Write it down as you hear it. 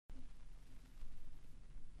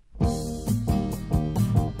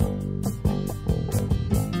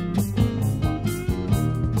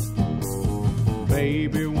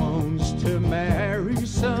Baby wants to marry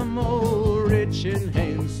some old rich and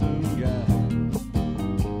handsome guy.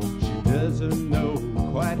 She doesn't know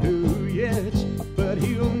quite who yet, but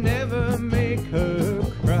he'll never make her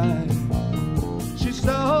cry. She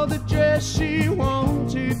saw the dress she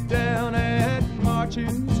wanted down at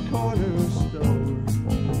Martin's corner store.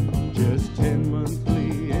 Just 10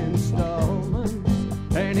 monthly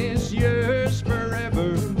installments, and it's yours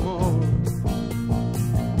forevermore.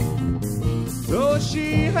 Though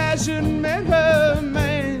she hasn't met her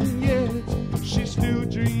man yet, she still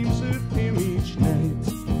dreams of him each night.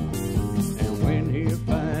 And when he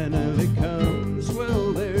finally comes,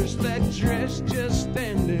 well, there's that dress just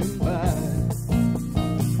standing by.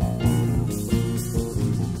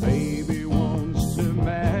 Baby wants to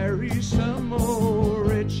marry some old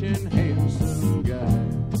rich and handsome guy.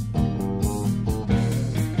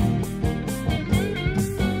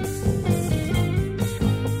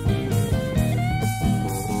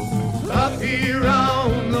 Up here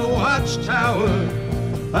on the watchtower,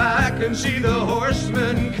 I can see the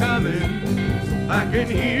horsemen coming. I can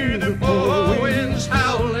hear the four winds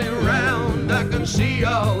howling round. I can see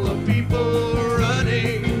all the people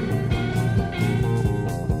running.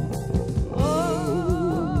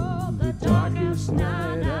 Oh, the darkest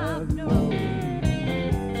night I've known.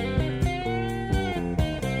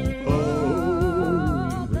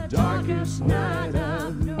 Oh, the darkest night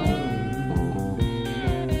I've known.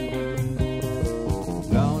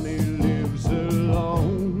 Lonnie lives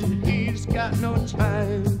alone. He's got no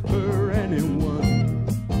time for anyone.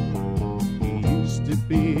 He used to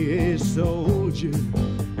be a soldier,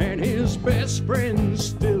 and his best friend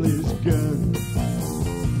still his gun.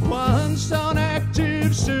 Once on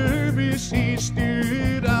active service, he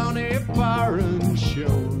stood on a foreign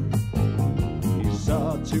shore. He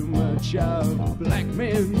saw too much of black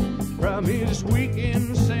men from his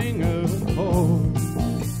weekend Singapore.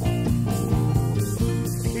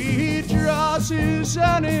 He draws his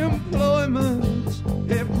unemployment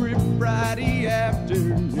every Friday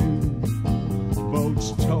afternoon.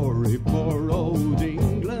 Votes Tory for old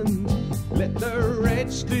England, let the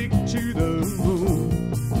red stick to the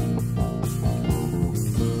moon.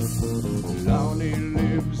 Lonnie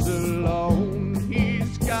lives alone,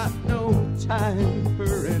 he's got no time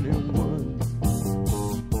for anyone.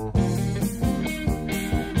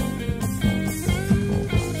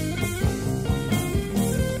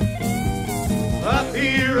 Up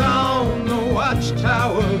here on the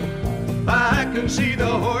watchtower, I can see the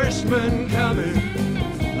horsemen coming.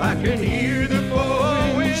 I can hear the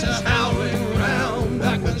four winds howling round.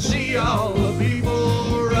 I can see all the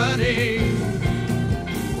people running.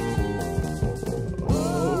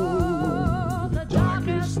 Oh, the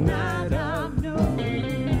darkest night I've known.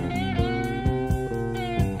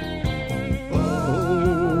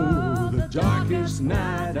 Oh, the darkest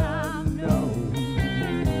night I've known.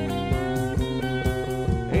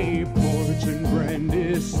 A porch and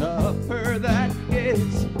brandy supper that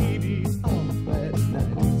gets eaten off at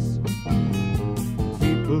nights.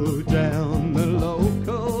 People down the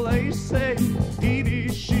local, they say, Edie,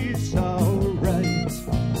 she's alright.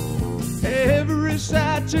 Every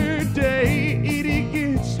Saturday, Edie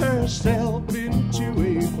gets herself into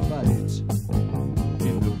a fight.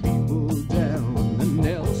 And the people down the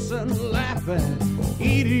Nelson laugh at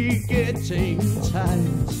Edie getting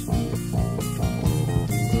tight.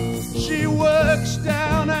 She works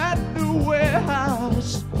down at the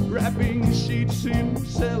warehouse, wrapping sheets in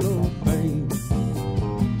cellophane.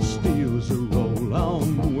 Steals a roll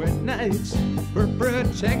on wet nights for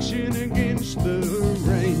protection against the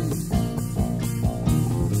rain.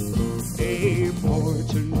 A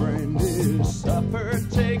port and brandy supper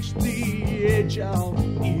takes the edge off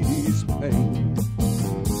Edie's pain.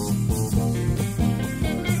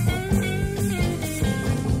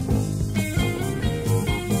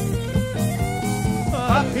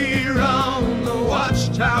 Up here on the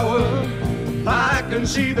watchtower, I can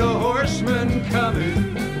see the horsemen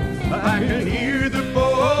coming. I can hear the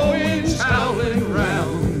four winds howling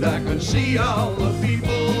round. I can see all the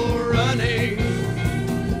people running.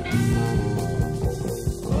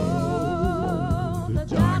 Oh, the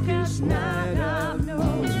darkest night I've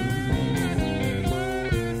known.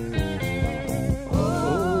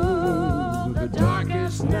 Oh, the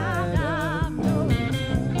darkest night I've known.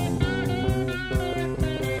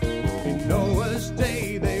 In Noah's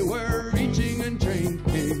day they were eating and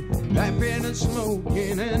drinking, laughing and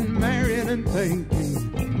smoking and marrying and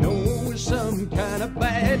thinking. Noah was some kind of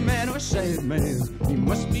bad man or sad man. He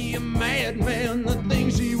must be a madman, the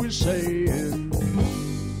things he was saying.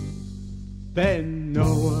 Then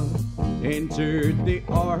Noah entered the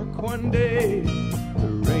ark one day. The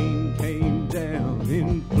rain came down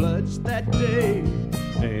day,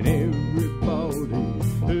 and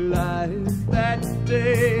everybody's life that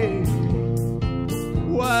day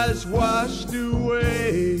was washed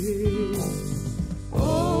away.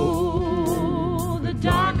 Oh, the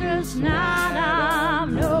darkest night I've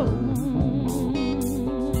known.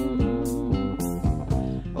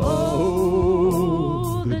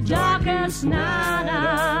 Oh, the darkest night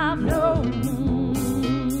I've known.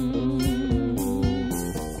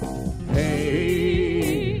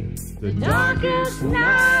 Hey, The darkest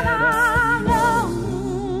night